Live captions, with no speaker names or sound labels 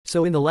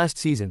So in the last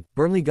season,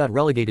 Burnley got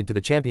relegated to the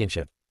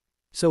Championship.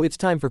 So it's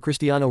time for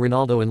Cristiano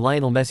Ronaldo and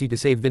Lionel Messi to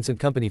save Vincent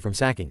Kompany from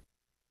sacking.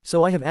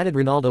 So I have added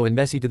Ronaldo and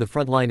Messi to the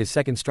front line as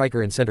second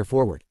striker and center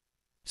forward.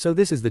 So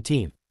this is the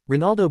team.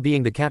 Ronaldo,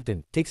 being the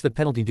captain, takes the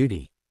penalty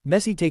duty.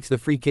 Messi takes the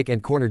free kick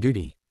and corner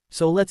duty.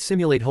 So let's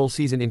simulate whole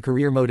season in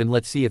career mode and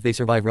let's see if they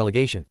survive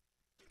relegation.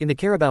 In the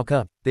Carabao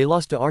Cup, they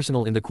lost to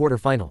Arsenal in the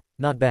quarter-final,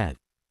 not bad.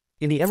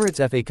 In the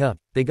Emirates FA Cup,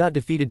 they got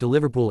defeated to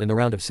Liverpool in the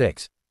round of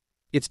 6.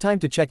 It's time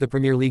to check the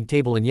Premier League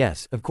table, and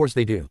yes, of course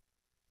they do.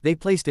 They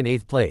placed in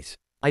 8th place.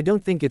 I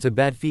don't think it's a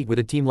bad feat with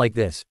a team like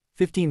this: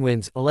 15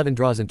 wins, 11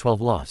 draws and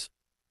 12 losses.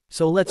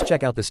 So let's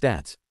check out the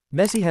stats.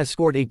 Messi has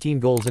scored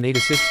 18 goals and 8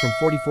 assists from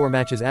 44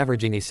 matches,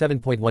 averaging a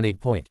 7.18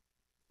 point.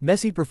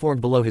 Messi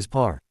performed below his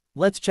par.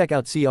 Let's check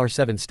out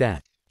CR7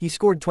 stat. He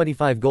scored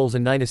 25 goals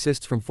and 9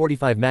 assists from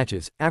 45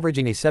 matches,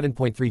 averaging a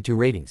 7.32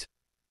 ratings.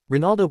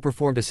 Ronaldo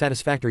performed a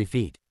satisfactory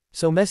feat.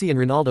 So Messi and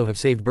Ronaldo have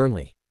saved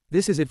Burnley.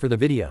 This is it for the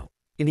video.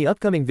 In the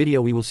upcoming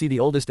video we will see the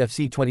oldest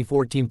FC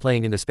 24 team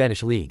playing in the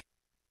Spanish League.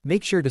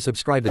 Make sure to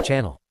subscribe the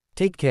channel.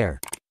 Take care.